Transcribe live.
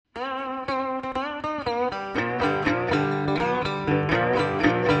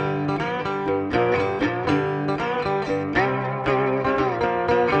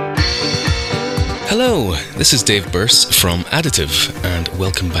Hello, this is Dave Burse from Additive, and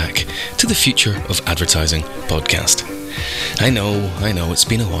welcome back to the Future of Advertising podcast. I know, it's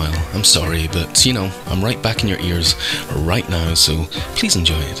been a while, I'm sorry, but I'm right back in your ears right now, so please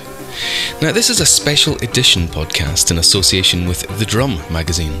enjoy it. Now, this is a special edition podcast in association with The Drum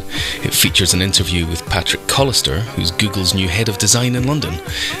magazine. It features an interview with Patrick Collister, who's Google's new head of design in London,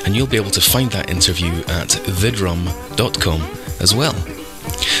 and you'll be able to find that interview at thedrum.com as well.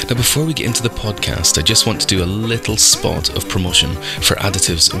 Now, before we get into the podcast, I just want to do a little spot of promotion for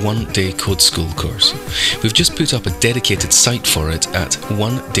Additive's one-day code school course. We've just put up a dedicated site for it at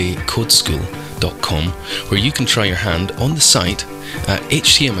onedaycodeschool.com, where you can try your hand on the site at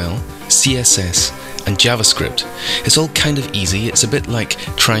HTML, CSS and JavaScript. It's all kind of easy. It's a bit like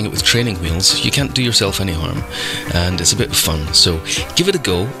trying it with training wheels. You can't do yourself any harm, and it's a bit of fun. So give it a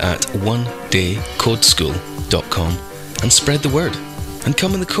go at onedaycodeschool.com and spread the word. And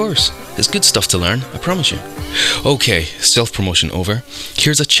come in the course. It's good stuff to learn, I promise you. Okay, self-promotion over.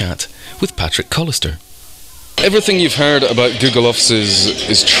 Here's a chat with Patrick Collister. Everything you've heard about Google offices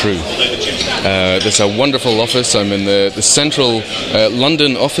is true. There's a wonderful office. I'm in the central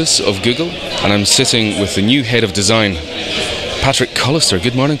London office of Google, and I'm sitting with the new head of design, Patrick Collister.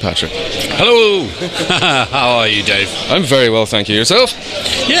 Good morning, Patrick. Hello. How are you, Dave? I'm very well, thank you. Yourself?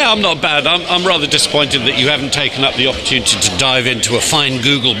 Yeah, I'm not bad. I'm rather disappointed that you haven't taken up the opportunity to dive into a fine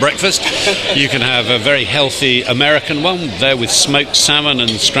Google breakfast. You can have a very healthy American one there with smoked salmon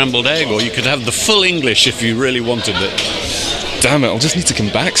and scrambled egg, or you could have the full English if you really wanted it. Damn it, I'll just need to come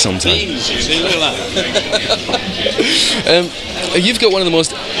back sometime. See, look at that. You've got one of the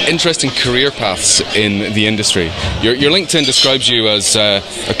most interesting career paths in the industry. Your LinkedIn describes you as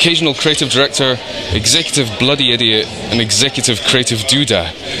occasional creative director, executive bloody idiot, and executive creative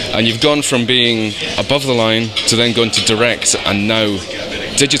doodah. And you've gone from being above the line to then going to direct and now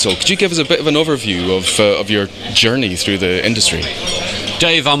digital. Could you give us a bit of an overview of your journey through the industry?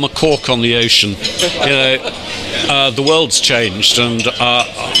 Dave, I'm a cork on the ocean. The world's changed, and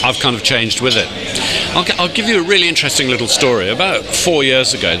I've kind of changed with it. I'll give you a really interesting little story. About 4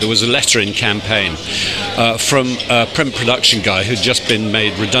 years ago, there was a lettering campaign from a print production guy who'd just been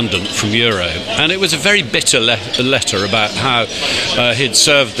made redundant from Euro, and it was a very bitter letter about how he'd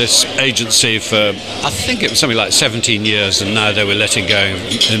served this agency for, I think it was something like 17 years, and now they were letting go,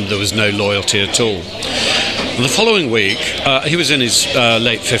 and there was no loyalty at all. And the following week, he was in his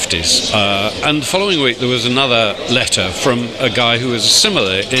late 50s, and the following week there was another letter from a guy who was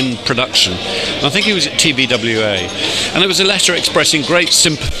similar in production. I think he was at TBWA, and it was a letter expressing great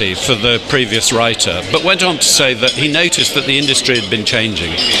sympathy for the previous writer, but went on to say that he noticed that the industry had been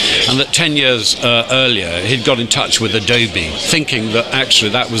changing, and that 10 years earlier he'd got in touch with Adobe, thinking that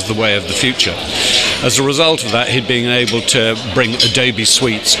actually that was the way of the future. As a result of that, he'd been able to bring Adobe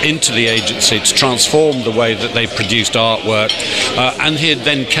suites into the agency to transform the way that they produced artwork, and he had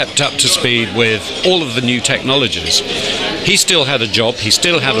then kept up to speed with all of the new technologies. He still had a job, he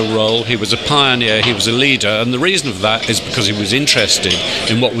still had a role, he was a pioneer, he was a leader, and the reason for that is because he was interested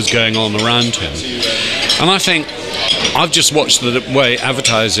in what was going on around him. And I think I've just watched the way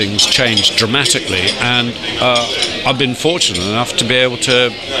advertising's changed dramatically, and I've been fortunate enough to be able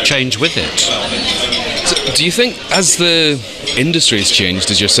to change with it. So do you think, as the industry's changed,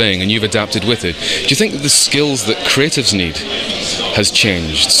 as you're saying, and you've adapted with it, do you think that the skills that creatives need has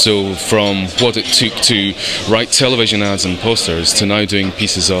changed? So from what it took to write television ads and posters to now doing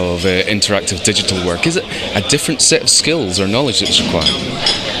pieces of interactive digital work, is it a different set of skills or knowledge that's required?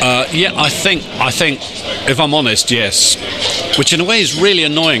 Yeah, I think, if I'm honest, yes. Which in a way is really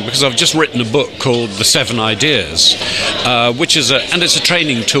annoying, because I've just written a book called The 7 Ideas, which is and it's a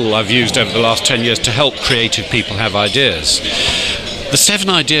training tool I've used over the last 10 years to help creative people have ideas. The 7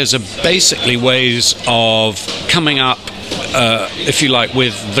 Ideas are basically ways of coming up, if you like,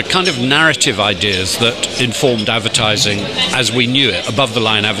 with the kind of narrative ideas that informed advertising as we knew it, above the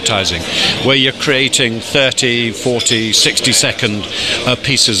line advertising, where you're creating 30, 40, 60-second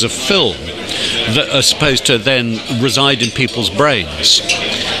pieces of film that are supposed to then reside in people's brains.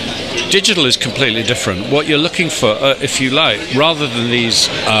 Digital is completely different. What you're looking for, if you like, rather than these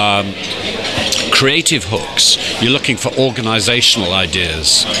creative hooks, you're looking for organizational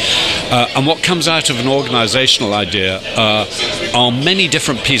ideas. And what comes out of an organizational idea are many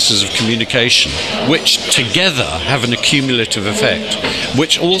different pieces of communication, which together have an accumulative effect,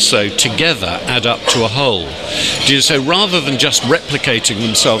 which also together add up to a whole. So rather than just replicating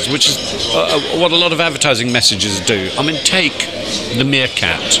themselves, which is what a lot of advertising messages do. I mean, take the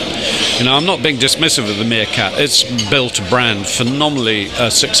Meerkat. I'm not being dismissive of the Meerkat. It's built a brand phenomenally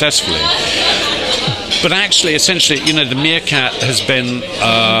successfully. But actually, essentially, the Meerkat has been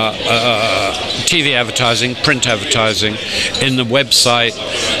TV advertising, print advertising, in the website,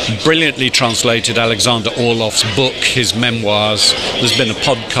 brilliantly translated Alexander Orloff's book, his memoirs. There's been a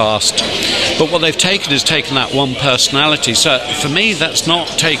podcast. But what they've taken is that one personality. So for me, that's not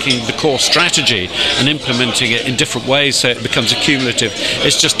taking the core strategy and implementing it in different ways so it becomes accumulative.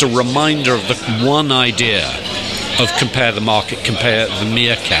 It's just a reminder of the one idea of compare the market, compare the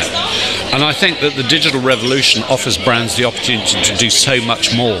Meerkat. And I think that the digital revolution offers brands the opportunity to do so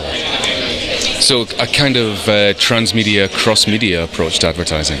much more. So a kind of transmedia, cross-media approach to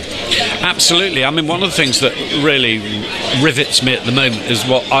advertising. Absolutely. I mean, one of the things that really rivets me at the moment is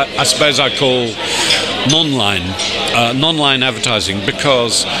what I suppose I call non-line advertising,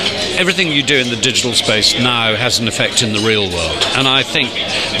 because everything you do in the digital space now has an effect in the real world. And I think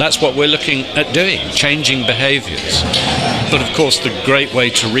that's what we're looking at doing, changing behaviours. But of course, the great way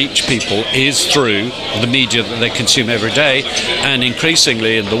to reach people is through the media that they consume every day, and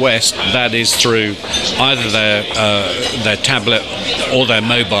increasingly in the West, that is through either their tablet or their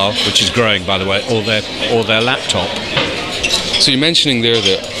mobile, which is growing, by the way, or their laptop. So you're mentioning there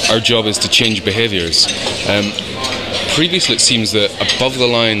that our job is to change behaviours. Previously, it seems that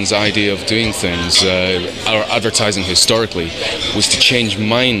above-the-lines idea of doing things, our advertising historically, was to change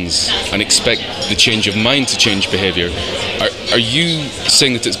minds and expect the change of mind to change behaviour. Are you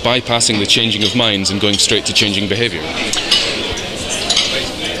saying that it's bypassing the changing of minds and going straight to changing behaviour?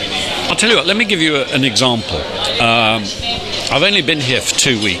 I'll tell you what, let me give you an example. I've only been here for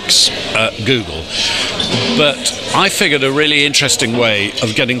 2 weeks at Google, but I figured a really interesting way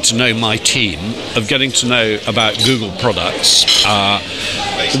of getting to know my team, of getting to know about Google products,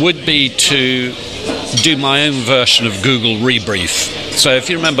 would be to do my own version of Google Rebrief. So if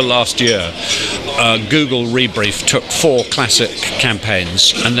you remember last year, Google Rebrief took 4 classic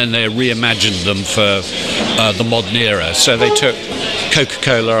campaigns and then they reimagined them for the modern era. So they took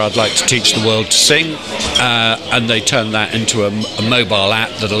Coca-Cola, I'd like to teach the world to sing, and they turned that into a mobile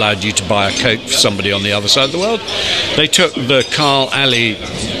app that allowed you to buy a Coke for somebody on the other side of the world. They took the Carl Ali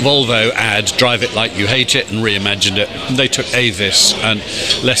Volvo ad, drive it like you hate it, and reimagined it. And they took Avis, and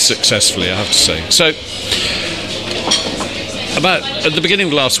less successfully, I have to say. So about at the beginning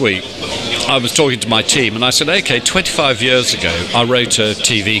of last week, I was talking to my team and I said, okay, 25 years ago I wrote a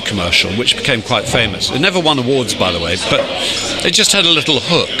TV commercial which became quite famous. It never won awards, by the way, but it just had a little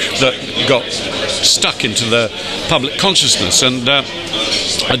hook that got stuck into the public consciousness. And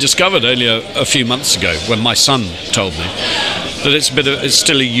I discovered only a few months ago, when my son told me, that it's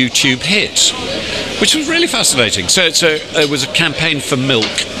still a YouTube hit, which was really fascinating. So it was a campaign for milk,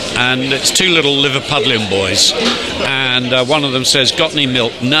 and it's 2 little Liverpudlian boys, and one of them says, "Got any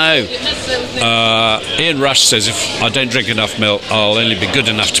milk?" "No." Ian Rush says, "If I don't drink enough milk, I'll only be good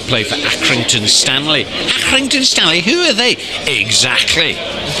enough to play for Accrington Stanley." Accrington Stanley? Who are they? Exactly.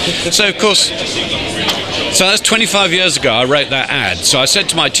 So of course, so that's 25 years ago I wrote that ad. So I said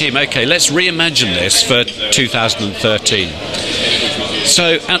to my team, okay, let's reimagine this for 2013.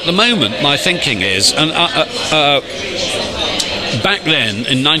 So at the moment my thinking is, and back then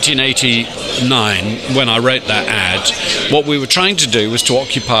in 1989 when I wrote that ad, what we were trying to do was to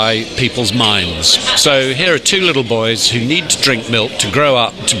occupy people's minds. So here are 2 little boys who need to drink milk to grow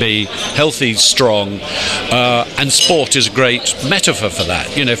up to be healthy, strong, and sport is a great metaphor for that,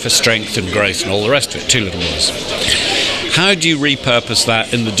 for strength and growth and all the rest of it. 2 little boys. How do you repurpose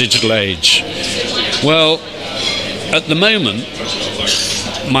that in the digital age? Well, at the moment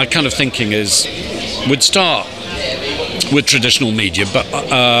my kind of thinking is we'd start with traditional media, but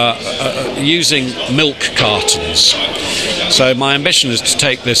using milk cartons. So my ambition is to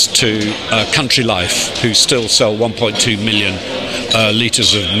take this to Country Life, who still sell 1.2 million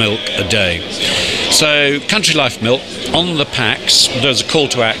litres of milk a day. So Country Life milk, on the packs there's a call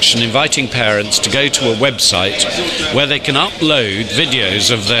to action inviting parents to go to a website where they can upload videos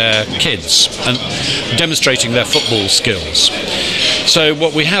of their kids and demonstrating their football skills. So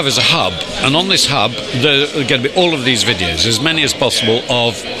what we have is a hub, and on this hub there are going to be all of these videos, as many as possible,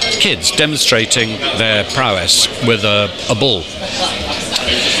 of kids demonstrating their prowess with a ball.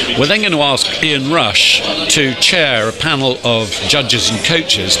 We're then going to ask Ian Rush to chair a panel of judges and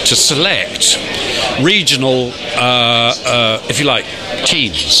coaches to select regional, if you like,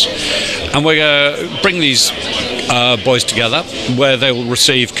 teams. And we're going to bring these boys together where they will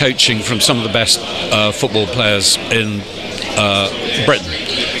receive coaching from some of the best football players in Britain,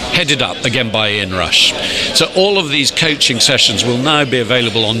 headed up again by Ian Rush. So all of these coaching sessions will now be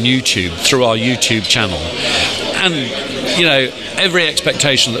available on YouTube through our YouTube channel. And every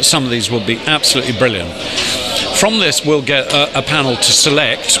expectation that some of these will be absolutely brilliant. From this we'll get a panel to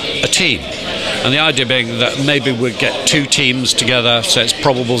select a team. And the idea being that maybe we'd get 2 teams together, so it's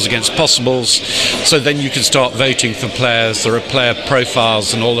probables against possibles, so then you can start voting for players. There are player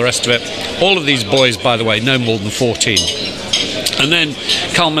profiles and all the rest of it. All of these boys, by the way, no more than 14. And then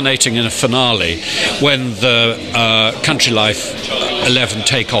culminating in a finale when the Country Life 11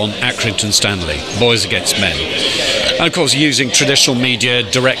 take on Accrington Stanley, boys against men. And of course, using traditional media,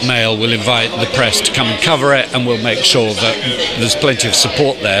 direct mail, we'll invite the press to come and cover it, and we'll make sure that there's plenty of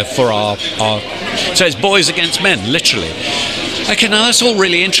support there for our so it's boys against men, literally. Okay, now that's all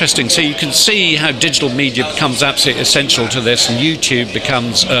really interesting. So you can see how digital media becomes absolutely essential to this, and YouTube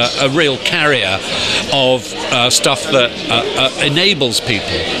becomes a real carrier of stuff that enables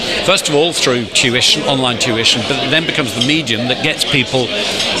people. First of all, through tuition, online tuition, but it then becomes the medium that gets people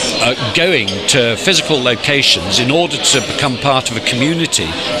going to physical locations in order to become part of a community,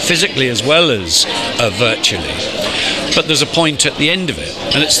 physically as well as virtually. But there's a point at the end of it,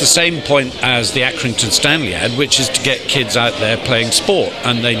 and it's the same point as the Accrington Stanley ad, which is to get kids out there playing sport,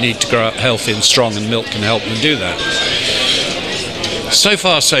 and they need to grow up healthy and strong, and milk can help them do that. So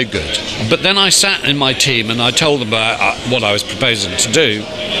far, so good. But then I sat in my team and I told them about what I was proposing to do.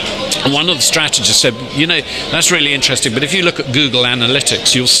 And one of the strategists said, you know, that's really interesting, but if you look at Google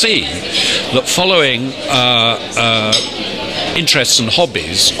Analytics, you'll see that following interests and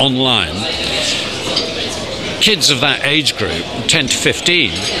hobbies online, kids of that age group, 10 to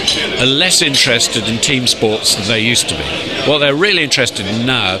 15, are less interested in team sports than they used to be. What they're really interested in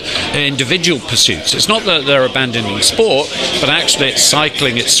now are individual pursuits. It's not that they're abandoning sport, but actually it's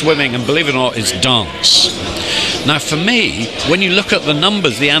cycling, it's swimming, and believe it or not, it's dance. Now for me, when you look at the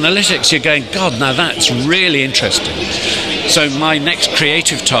numbers, the analytics, you're going, God, now that's really interesting. So my next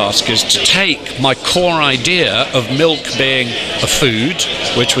creative task is to take my core idea of milk being a food,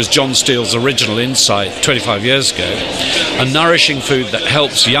 which was John Steele's original insight 25 years ago, a nourishing food that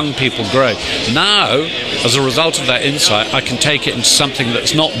helps young people grow. Now, as a result of that insight, I can take it into something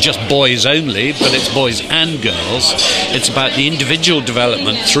that's not just boys only, but it's boys and girls. It's about the individual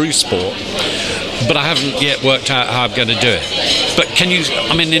development through sport. But I haven't yet worked out how I'm going to do it. But can you,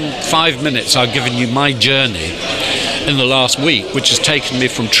 I mean, in 5 minutes I've given you my journey in the last week, which has taken me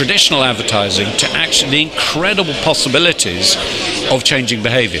from traditional advertising to actually the incredible possibilities of changing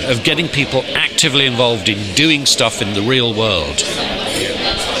behaviour, of getting people actively involved in doing stuff in the real world.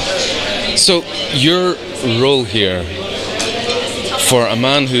 So your role here, for a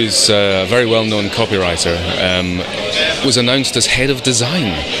man who's a very well-known copywriter, was announced as head of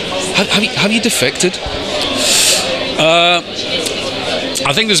design. Have you defected?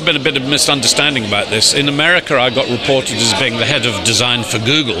 I think there's been a bit of misunderstanding about this. In America, I got reported as being the head of design for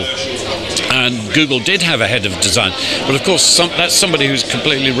Google, and Google did have a head of design. But of course, that's somebody who's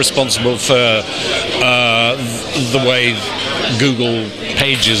completely responsible for the way Google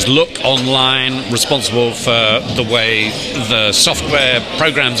pages look online, responsible for the way the software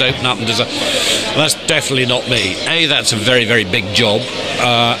programs open up and design. That's definitely not me. A, that's a very, very big job.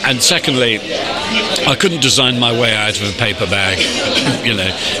 And secondly, I couldn't design my way out of a paper bag. You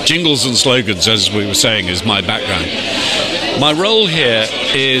know, jingles and slogans, as we were saying, is my background. My role here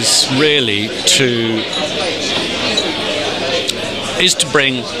is really to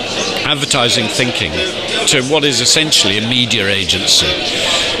bring advertising thinking to what is essentially a media agency.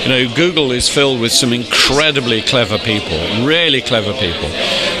 You know, Google is filled with some incredibly clever people, really clever people,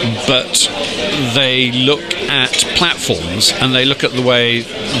 but they look at platforms and they look at the way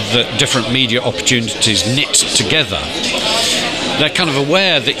that different media opportunities knit together. They're kind of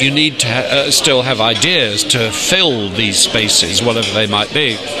aware that you need to still have ideas to fill these spaces, whatever they might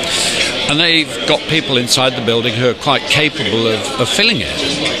be. And they've got people inside the building who are quite capable of filling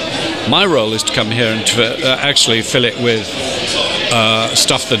it. My role is to come here and to actually fill it with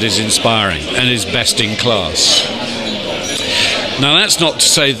stuff that is inspiring and is best in class. Now, that's not to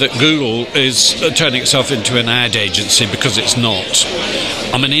say that Google is turning itself into an ad agency, because it's not.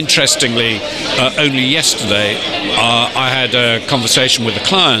 I mean, interestingly, only yesterday I had a conversation with a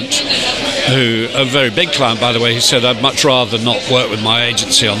client, a very big client, by the way, who said, I'd much rather not work with my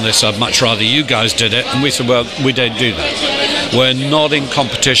agency on this, I'd much rather you guys did it. And we said, well, we don't do that. We're not in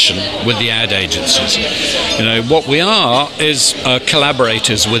competition with the ad agencies. You know, what we are is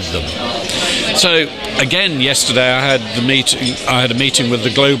collaborators with them. So, again, yesterday I had a meeting with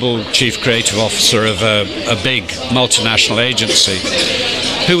the global chief creative officer of a big multinational agency,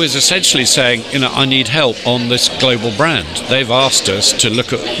 who is essentially saying, you know, I need help on this global brand. They've asked us to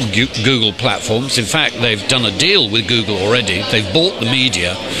look at Google platforms. In fact, they've done a deal with Google already. They've bought the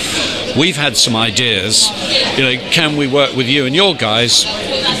media. we've had some ideas. Can we work with you and your guys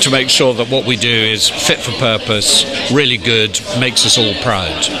to make sure that what we do is fit for purpose, really good, makes us all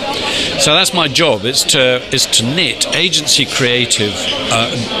proud? So that's my job, is to knit agency creative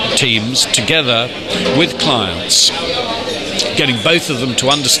teams together with clients, getting both of them to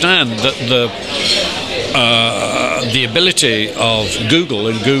understand that the ability of Google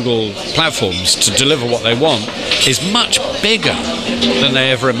and Google platforms to deliver what they want is much bigger than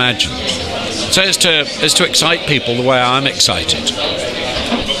they ever imagined. So it's to excite people the way I'm excited.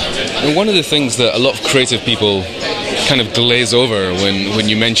 And one of the things that a lot of creative people kind of glaze over when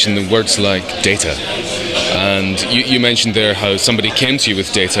you mention the words like data, and you mentioned there how somebody came to you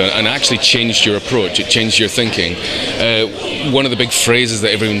with data and actually changed your approach, it changed your thinking. One of the big phrases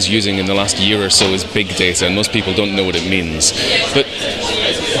that everyone's using in the last year or so is big data, and most people don't know what it means. But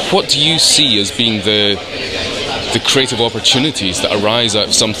what do you see as being the creative opportunities that arise out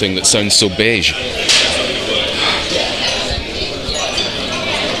of something that sounds so beige?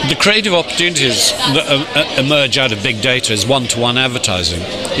 The creative opportunities that emerge out of big data is one-to-one advertising.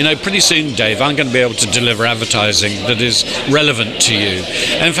 Pretty soon, Dave, I'm going to be able to deliver advertising that is relevant to you.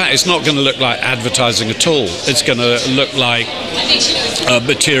 In fact, it's not going to look like advertising at all. It's going to look like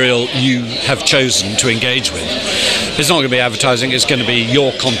material you have chosen to engage with. It's not going to be advertising, it's going to be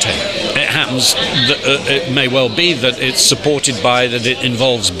your content. It happens that it may well be that it's supported by, that it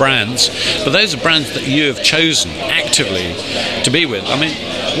involves brands, but those are brands that you have chosen actively to be with. I mean,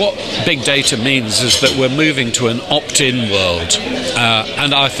 what big data means is that we're moving to an opt-in world,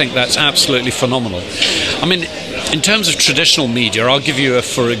 and I think that's absolutely phenomenal. I mean, in terms of traditional media, I'll give you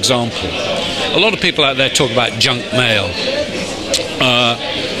for example. A lot of people out there talk about junk mail.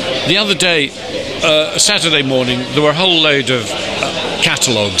 The other day, Saturday morning, there were a whole load of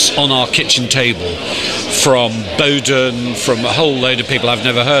catalogues on our kitchen table from Bowden, from a whole load of people I've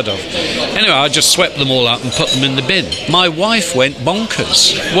never heard of. Anyway, I just swept them all up and put them in the bin. My wife went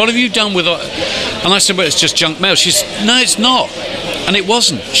bonkers. What have you done with it? And I said, well, it's just junk mail. She said, no, it's not. And it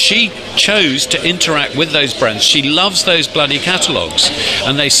wasn't. She chose to interact with those brands. She loves those bloody catalogues,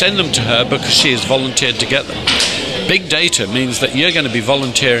 and they send them to her because she has volunteered to get them. Big data means that you're going to be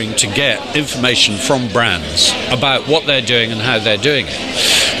volunteering to get information from brands about what they're doing and how they're doing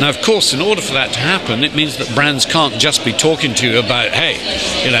it. Now, of course, in order for that to happen, it means that brands can't just be talking to you about, hey,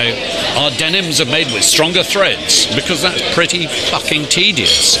 our denims are made with stronger threads, because that's pretty fucking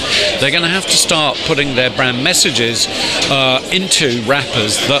tedious. They're going to have to start putting their brand messages into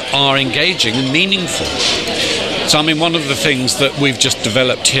wrappers that are engaging and meaningful. So, I mean, one of the things that we've just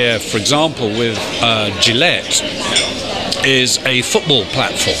developed here, for example, with Gillette, is a football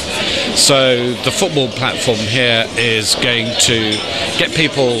platform. So the football platform here is going to get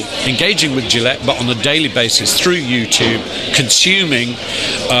people engaging with Gillette, but on a daily basis through YouTube, consuming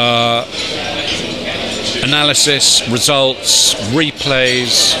analysis, results,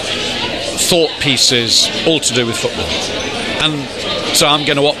 replays, thought pieces, all to do with football. And so I'm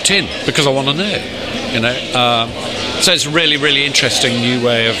going to opt in because I want to know. So it's a really, really interesting new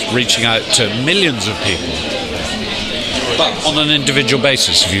way of reaching out to millions of people, but on an individual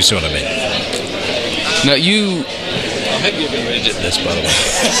basis, if you see what I mean. Now I hope you're going to edit this, by the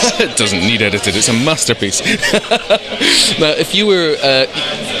way. It doesn't need edited, it's a masterpiece. Now, if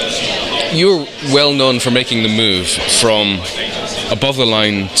you're well known for making the move from above the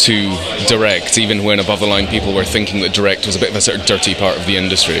line to direct, even when above the line people were thinking that direct was a bit of a sort of dirty part of the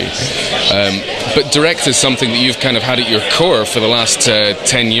industry. But direct is something that you've kind of had at your core for the last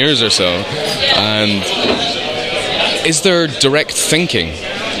 10 years or so. And is there direct thinking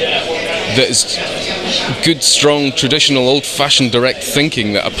that is good, strong, traditional, old-fashioned direct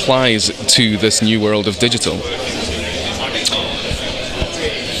thinking that applies to this new world of digital?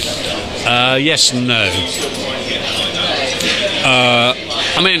 Yes and no.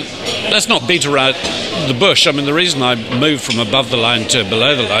 I mean, let's not beat around the bush. I mean, the reason I moved from above the line to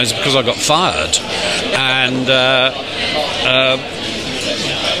below the line is because I got fired.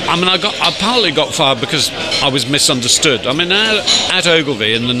 And I partly got fired because I was misunderstood. I mean, at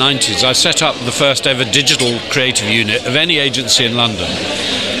Ogilvy in the 90s, I set up the first ever digital creative unit of any agency in London.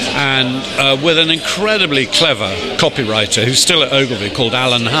 And with an incredibly clever copywriter who's still at Ogilvy called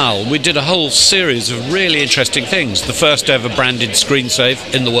Alan Howell, we did a whole series of really interesting things. The first ever branded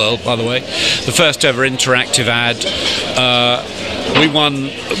screensaver in the world, by the way. The first ever interactive ad. We won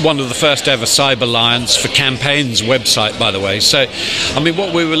one of the first ever Cyber Lions for Campaign's website, by the way. So, I mean,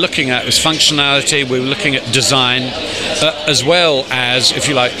 what we were looking at was functionality, we were looking at design, as well as, if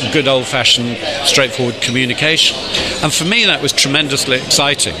you like, good old-fashioned, straightforward communication. And for me, that was tremendously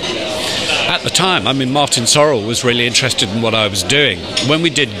exciting. At the time, I mean, Martin Sorrell was really interested in what I was doing. When we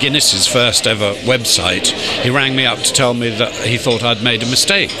did Guinness's first ever website, he rang me up to tell me that he thought I'd made a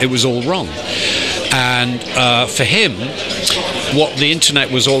mistake. It was all wrong. And for him, what the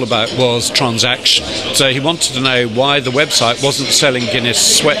internet was all about was transaction. So he wanted to know why the website wasn't selling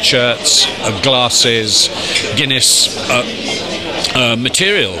Guinness sweatshirts, glasses, Guinness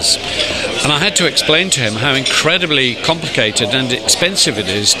materials. And I had to explain to him how incredibly complicated and expensive it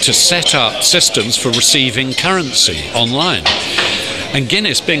is to set up systems for receiving currency online. And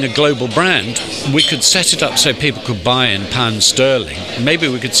Guinness, being a global brand, we could set it up so people could buy in pounds sterling. Maybe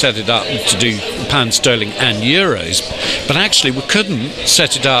we could set it up to do pounds sterling and euros, but actually we couldn't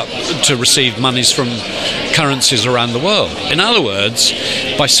set it up to receive monies from currencies around the world. In other words,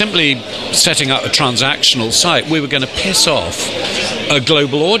 by simply setting up a transactional site, we were going to piss off a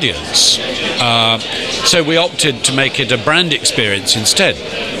global audience. So we opted to make it a brand experience instead.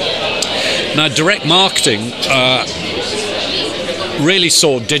 Now, direct marketing really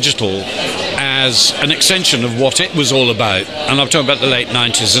saw digital as an extension of what it was all about, and I'm talking about the late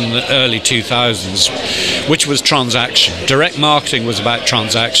 90s and the early 2000s, which was transaction. Direct marketing was about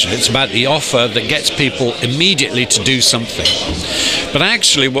transaction. It's about the offer that gets people immediately to do something. But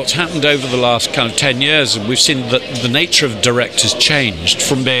actually what's happened over the last kind of 10 years, and we've seen that the nature of direct has changed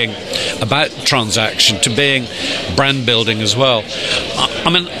from being about transaction to being brand building as well. I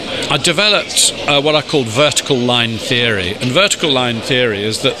mean, I developed what I called vertical line theory. And vertical line theory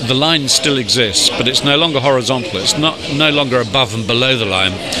is that the line still exists, but it's no longer horizontal. It's no longer above and below the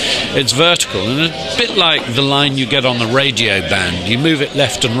line. It's vertical. And a bit like the line you get on the radio band. You move it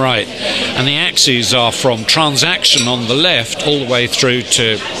left and right. And the axes are from transaction on the left all the way through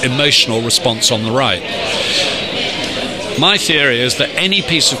to emotional response on the right. My theory is that any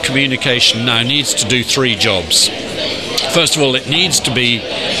piece of communication now needs to do three jobs. First of all, it needs to be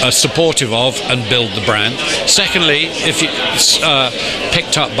supportive of and build the brand. Secondly, if it's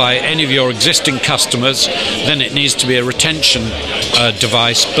picked up by any of your existing customers, then it needs to be a retention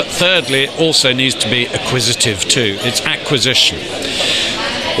device. But thirdly, it also needs to be acquisitive too. It's acquisition.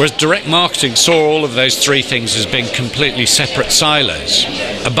 Whereas direct marketing saw all of those three things as being completely separate silos.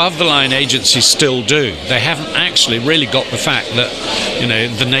 Above-the-line agencies still do. They haven't actually really got the fact that, you know,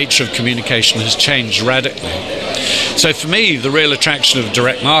 the nature of communication has changed radically. So for me, the real attraction of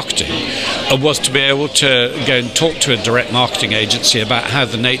direct marketing was to be able to go and talk to a direct marketing agency about how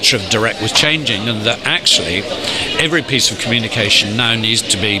the nature of direct was changing, and that actually every piece of communication now needs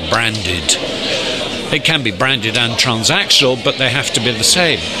to be branded. It can be branded and transactional, but they have to be the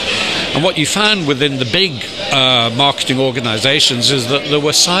same. And what you found within the big marketing organizations is that there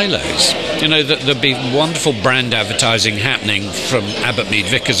were silos. You know, that there'd be wonderful brand advertising happening from Abbott Mead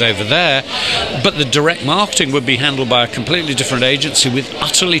Vickers over there, but the direct marketing would be handled by a completely different agency with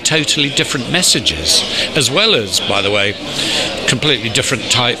utterly, totally different messages, as well as, by the way, completely different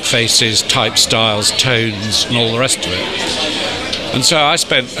typefaces, type styles, tones, and all the rest of it. And so I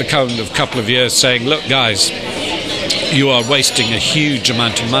spent a couple of years saying, look, guys, you are wasting a huge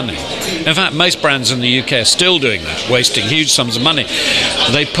amount of money. In fact, most brands in the UK are still doing that, wasting huge sums of money.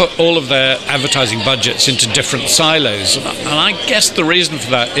 They put all of their advertising budgets into different silos. And I guess the reason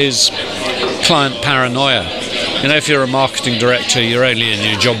for that is client paranoia. You know, if you're a marketing director, you're only in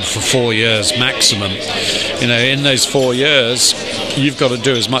your job for 4 years maximum. You know, in those 4 years, you've got to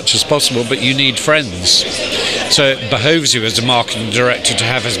do as much as possible, but you need friends. So it behoves you as a marketing director to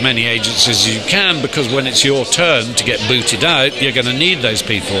have as many agencies as you can, because when it's your turn to get booted out, you're going to need those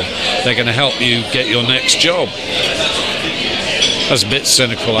people. They're going to help you get your next job. That's a bit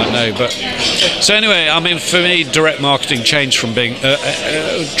cynical, I know, but so anyway, I mean, for me, direct marketing changed from being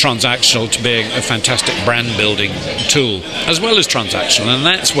transactional to being a fantastic brand building tool, as well as transactional, and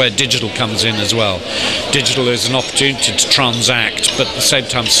that's where digital comes in as well. Digital is an opportunity to transact, but at the same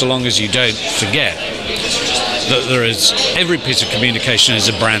time, so long as you don't forget that there is, every piece of communication is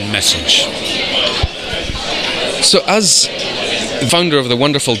a brand message. So as founder of the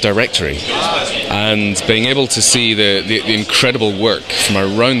wonderful directory, and being able to see the incredible work from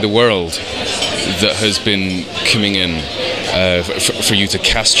around the world that has been coming in for you to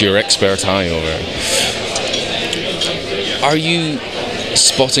cast your expert eye over, are you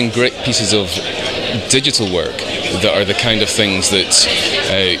spotting great pieces of digital work that are the kind of things that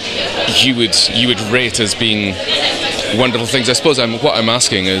you would rate as being wonderful things? I suppose what I'm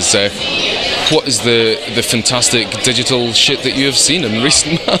asking is, what is the fantastic digital shit that you have seen in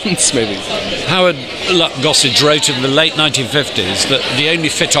recent months, maybe? Howard Gossage wrote in the late 1950s that the only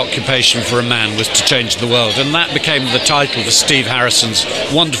fit occupation for a man was to change the world, and that became the title for Steve Harrison's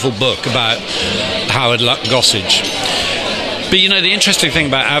wonderful book about Howard Gossage. But you know, the interesting thing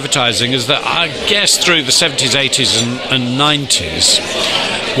about advertising is that I guess through the 70s, 80s and 90s,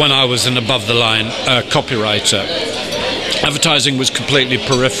 when I was an above-the-line copywriter, advertising was completely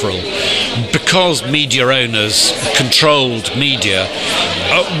peripheral. Because media owners controlled media,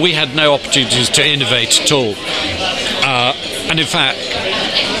 we had no opportunities to innovate at all. And in fact,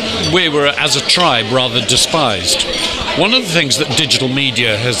 we were, as a tribe, rather despised. One of the things that digital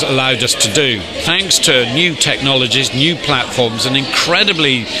media has allowed us to do, thanks to new technologies, new platforms, and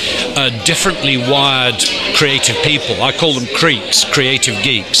incredibly differently wired creative people, I call them creeps, creative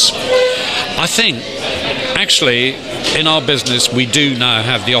geeks, I think actually in our business we do now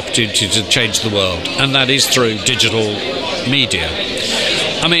have the opportunity to change the world, and that is through digital media.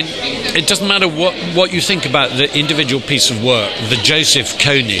 I mean, it doesn't matter what you think about the individual piece of work. The Joseph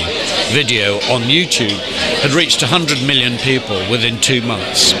Kony video on YouTube had reached 100 million people within 2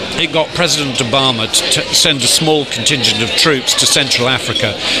 months. It got President Obama to send a small contingent of troops to Central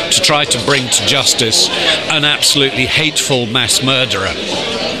Africa to try to bring to justice an absolutely hateful mass murderer.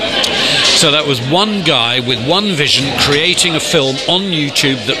 So that was one guy with one vision creating a film on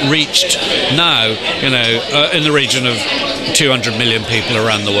YouTube that reached now, in the region of 200 million people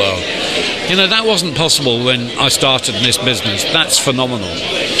around the world. You know, that wasn't possible when I started in this business. That's phenomenal.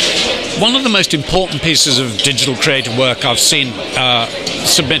 One of the most important pieces of digital creative work I've seen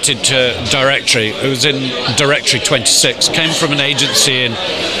submitted to Directory, it was in Directory 26, came from an agency in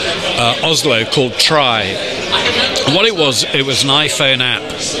Oslo called Try. And what it was an iPhone app.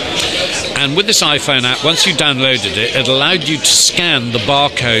 And with this iPhone app, once you downloaded it, it allowed you to scan the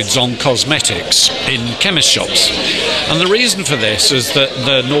barcodes on cosmetics in chemist shops. And the reason for this is that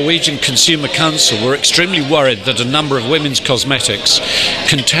the Norwegian Consumer Council were extremely worried that a number of women's cosmetics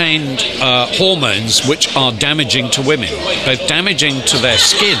contained hormones which are damaging to women, both damaging to their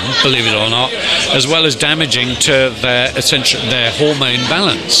skin, believe it or not, as well as damaging to their hormone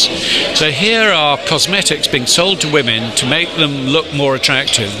balance. So here are cosmetics being sold to women to make them look more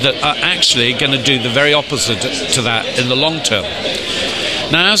attractive that are actually going to do the very opposite to that in the long term.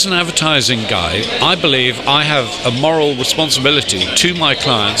 Now, as an advertising guy, I believe I have a moral responsibility to my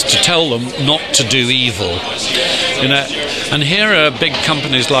clients to tell them not to do evil. And here are big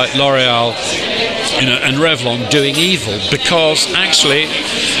companies like L'Oreal, and Revlon doing evil because actually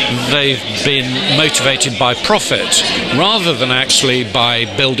they've been motivated by profit rather than actually by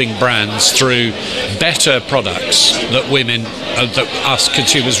building brands through better products that women, that us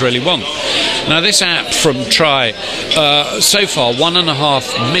consumers really want. Now, this app from Try, so far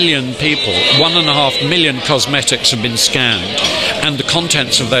 1.5 million people, 1.5 million cosmetics have been scanned, and the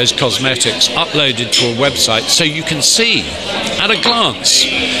contents of those cosmetics uploaded to a website so you can see at a glance,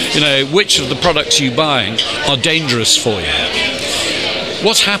 which of the products you're buying are dangerous for you.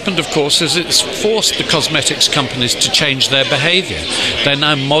 What's happened, of course, is it's forced the cosmetics companies to change their behaviour. They're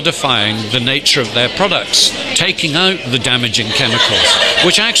now modifying the nature of their products, taking out the damaging chemicals,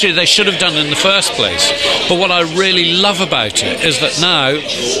 which actually they should have done in the first place. But what I really love about it is that now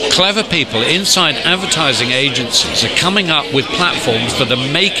clever people inside advertising agencies are coming up with platforms that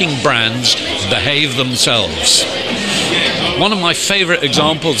are making brands behave themselves. One of my favourite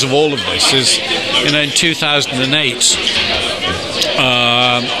examples of all of this is, in 2008,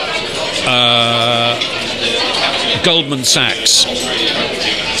 Goldman Sachs,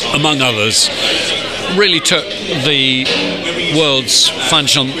 among others, really took the world's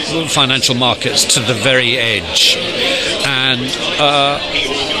financial markets to the very edge. And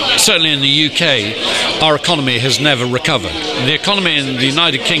certainly in the UK, our economy has never recovered. The economy in the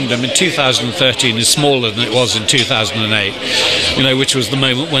United Kingdom in 2013 is smaller than it was in 2008, which was the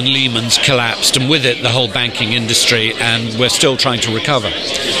moment when Lehman's collapsed, and with it the whole banking industry, and we're still trying to recover.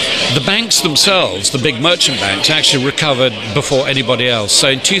 The banks themselves, the big merchant banks, actually recovered before anybody else. So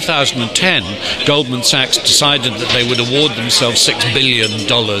in 2010, Goldman Sachs decided that they would award themselves $6 billion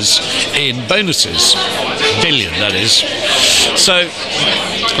in bonuses. Billion, that is. So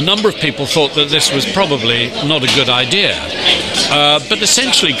a number of people thought that this was probably not a good idea. But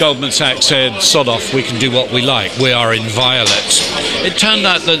essentially Goldman Sachs said, sod off, we can do what we like, we are inviolate. It turned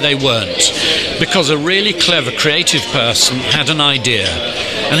out that they weren't, because a really clever creative person had an idea.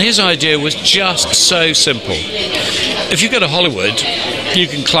 And his idea was just so simple. If you go to Hollywood, you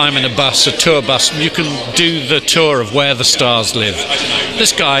can climb in a bus, a tour bus, and you can do the tour of where the stars live.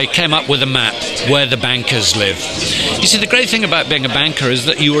 This guy came up with a map where the bankers live. You see, the great thing about being a banker is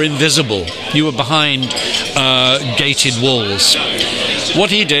that you were invisible. You were behind gated walls. What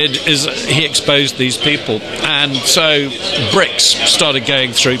he did is he exposed these people, and so bricks started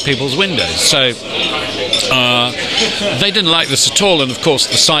going through people's windows. So they didn't like this at all, and of course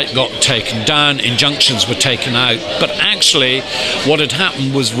the site got taken down, injunctions were taken out. But actually what had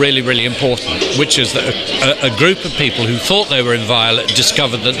happened was really, really important, which is that a group of people who thought they were inviolate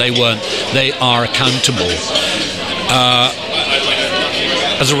discovered that they weren't. They are accountable.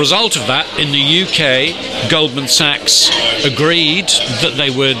 As a result of that, in the UK, Goldman Sachs agreed that they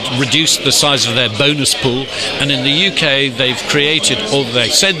would reduce the size of their bonus pool, and in the UK they've created, or they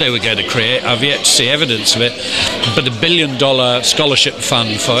said they were going to create, I've yet to see evidence of it, but $1 billion scholarship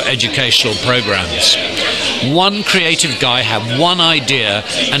fund for educational programs. One creative guy had one idea,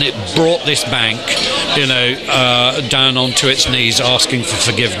 and it brought this bank, down onto its knees asking for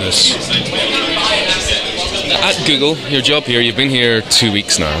forgiveness. At Google, your job here, you've been here 2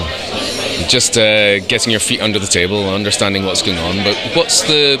 weeks now. Just getting your feet under the table, understanding what's going on. But what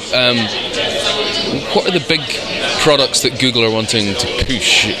are the big products that Google are wanting to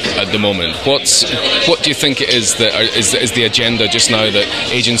push at the moment? What do you think it is that is the agenda just now that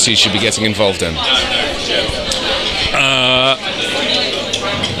agencies should be getting involved in?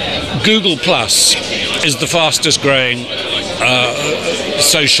 Google Plus is the fastest growing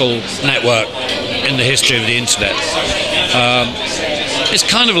social network in the history of the internet. It's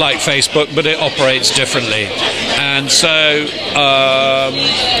kind of like Facebook, but it operates differently. And so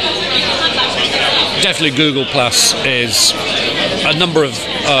definitely Google Plus is, a number of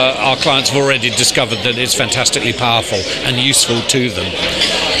our clients have already discovered that it's fantastically powerful and useful to them.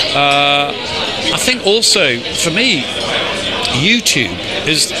 I think also, for me, YouTube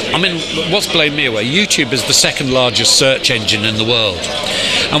is, what's blown me away, YouTube is the second largest search engine in the world.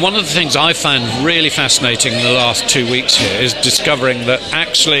 And one of the things I found really fascinating in the last 2 weeks here is discovering that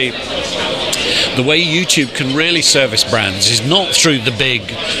actually the way YouTube can really service brands is not through the big,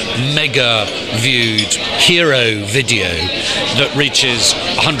 mega viewed hero video that reaches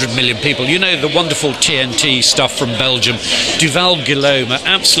 100 million people. You know, the wonderful TNT stuff from Belgium. Duval Guillaume are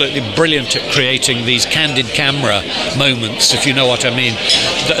absolutely brilliant at creating these candid camera moments, if you know what I mean,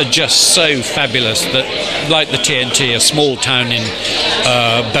 that are just so fabulous that, like the TNT, a small town in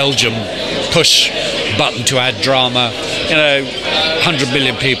Belgium, push button to add drama, 100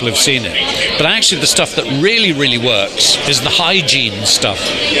 million people have seen it. But actually the stuff that really, really works is the hygiene stuff.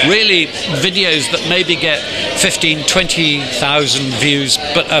 Really videos that maybe get 15, 20,000 views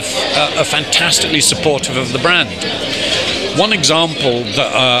but are fantastically supportive of the brand. One example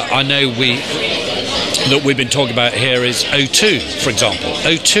that I know we've been talking about here is O2, for example.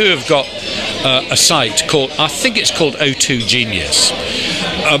 O2 have got a site called, I think it's called O2 Genius.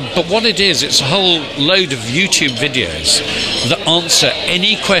 But what it is, it's a whole load of YouTube videos that answer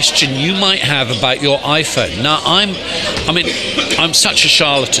any question you might have about your iPhone. Now, I'm such a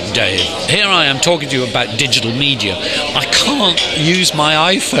charlatan, Dave. Here I am talking to you about digital media. I can't use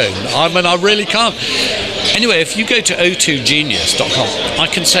my iPhone. I really can't. Anyway, if you go to o2genius.com, I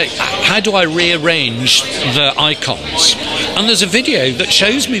can say, how do I rearrange the icons? And there's a video that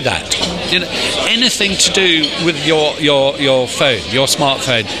shows me that. Anything to do with your phone, your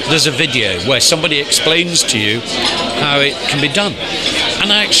smartphone, there's a video where somebody explains to you how it can be done.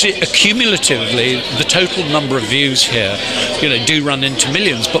 And actually, accumulatively, the total number of views here, do run into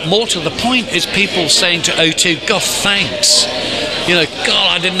millions. But more to the point is people saying to O2, God, thanks. God,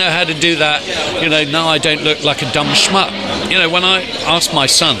 I didn't know how to do that. Now I don't look like a dumb schmuck. When I asked my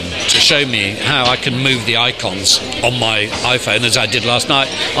son to show me how I can move the icons on my iPhone, as I did last night,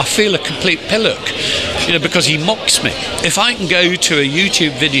 I feel a complete pillock, because he mocks me. If I can go to a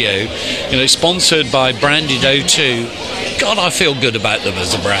YouTube video, sponsored by branded O2, God, I feel good about them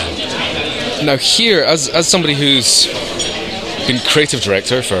as a brand. Now here, as somebody who's been creative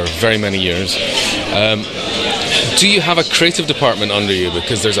director for very many years, do you have a creative department under you?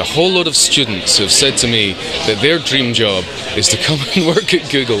 Because there's a whole load of students who have said to me that their dream job is to come and work at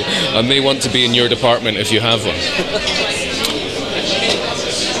Google, and they want to be in your department if you have one.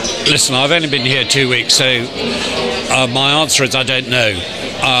 Listen, I've only been here 2 weeks, so my answer is I don't know.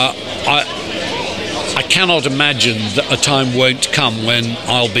 I cannot imagine that a time won't come when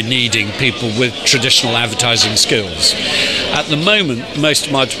I'll be needing people with traditional advertising skills. At the moment, most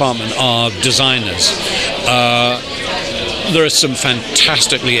of my department are designers. There are some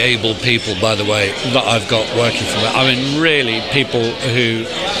fantastically able people, by the way, that I've got working for me. I mean, really, people who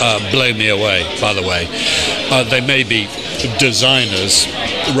blow me away, by the way. They may be designers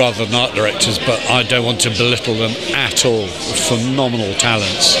rather than art directors, but I don't want to belittle them at all. Phenomenal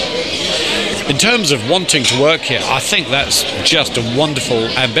talents. In terms of wanting to work here, I think that's just a wonderful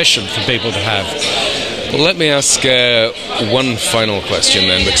ambition for people to have. Well, let me ask one final question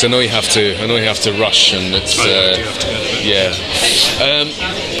then, because I know you have to rush, and it's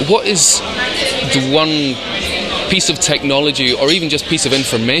what is the one piece of technology, or even just piece of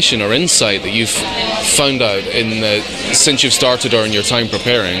information or insight that you've found out since you've started or in your time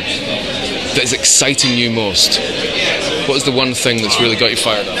preparing that is exciting you most? What is the one thing that's really got you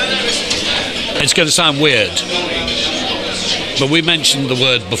fired up? It's going to sound weird, but we mentioned the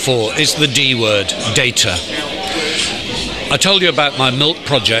word before. It's the D word, data. I told you about my milk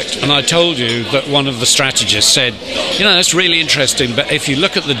project, and I told you that one of the strategists said, you know, that's really interesting, but if you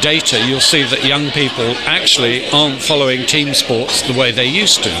look at the data, you'll see that young people actually aren't following team sports the way they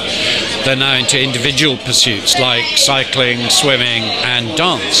used to. They're now into individual pursuits like cycling, swimming, and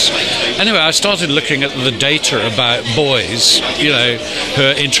dance. Anyway, I started looking at the data about boys, you know, who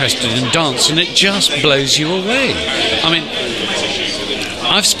are interested in dance, and it just blows you away. I mean,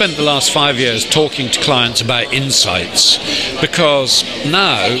 I've spent the last 5 years talking to clients about insights, because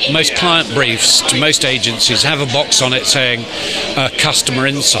now most client briefs to most agencies have a box on it saying customer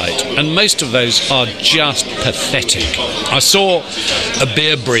insight, and most of those are just pathetic. I saw a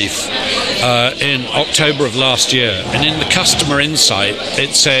beer brief in October of last year, and in the customer insight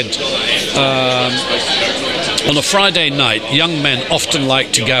it said on a Friday night, young men often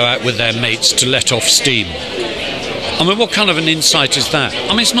like to go out with their mates to let off steam. I mean, what kind of an insight is that? I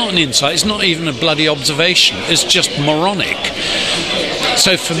mean, it's not an insight, it's not even a bloody observation, it's just moronic.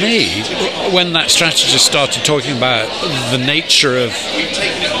 So for me, when that strategist started talking about the nature of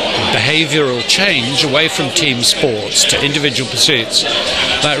behavioural change away from team sports to individual pursuits,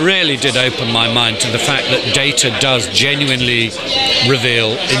 that really did open my mind to the fact that data does genuinely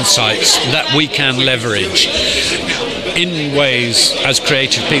reveal insights that we can leverage in ways as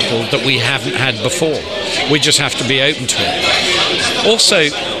creative people that we haven't had before. We just have to be open to it. Also,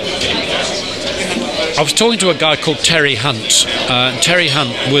 I was talking to a guy called Terry Hunt. Terry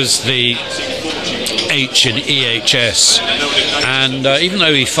Hunt was the H in EHS, and even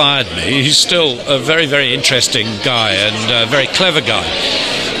though he fired me, he's still a very, very interesting guy and a very clever guy.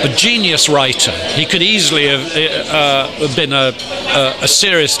 A genius writer. He could easily have been a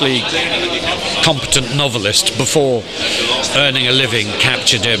seriously competent novelist before earning a living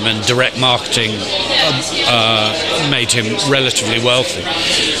captured him, and direct marketing made him relatively wealthy.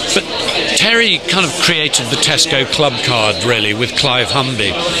 But Terry kind of created the Tesco club card, really, with Clive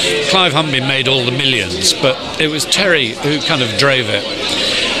Humby. Clive Humby made all the millions, but it was Terry who kind of drove it.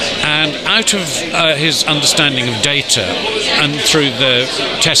 And out of his understanding of data and through the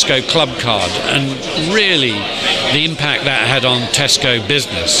Tesco club card, and really the impact that had on Tesco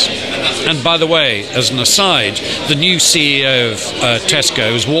business. And by the way, as an aside, the new CEO of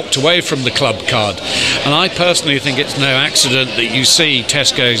Tesco has walked away from the club card, and I personally think it's no accident that you see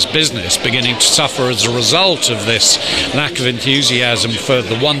Tesco's business beginning to suffer as a result of this lack of enthusiasm for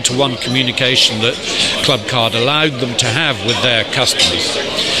the one-to-one communication that club card allowed them to have with their customers.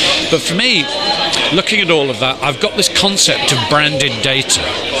 But for me, looking at all of that, I've got this concept of branded data.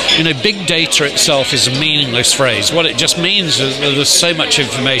 You know, big data itself is a meaningless phrase. What it just means is that there's so much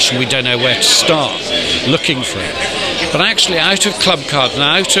information we don't know where to start looking for it. But actually, out of Club Card and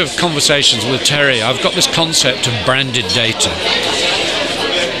out of conversations with Terry, I've got this concept of branded data.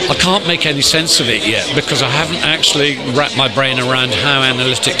 I can't make any sense of it yet because I haven't actually wrapped my brain around how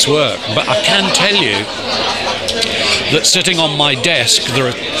analytics work. But I can tell you that sitting on my desk there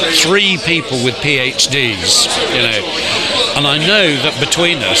are 3 people with PhDs, you know, and I know that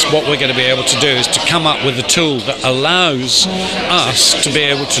between us what we're going to be able to do is to come up with a tool that allows us to be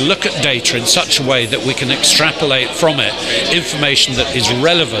able to look at data in such a way that we can extrapolate from it information that is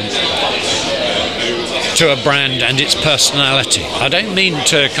relevant to a brand and its personality. I don't mean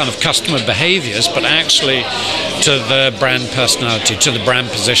to kind of customer behaviours, but actually to the brand personality, to the brand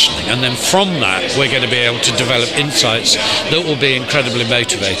positioning. And then from that, we're going to be able to develop insights that will be incredibly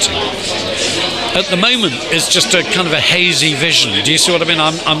motivating. At the moment, it's just a kind of a hazy vision. Do you see what I mean?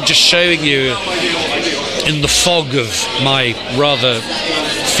 I'm just showing you in the fog of my rather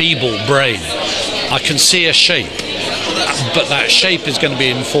feeble brain. I can see a shape, but that shape is going to be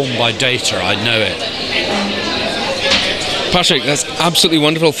informed by data. I know it. Patrick, that's absolutely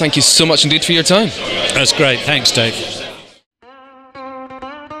wonderful. Thank you so much indeed for your time. That's great. Thanks, Dave.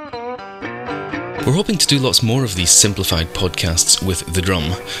 We're hoping to do lots more of these simplified podcasts with the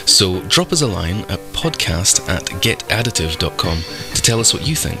drum, so drop us a line at podcast@getadditive.com to tell us what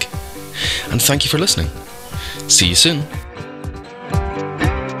you think. And thank you for listening. See you soon.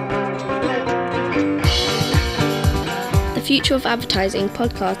 The Future of Advertising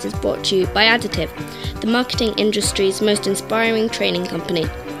podcast is brought to you by Additive, the marketing industry's most inspiring training company.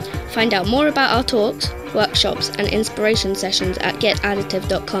 Find out more about our talks, workshops and inspiration sessions at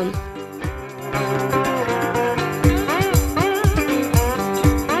getadditive.com.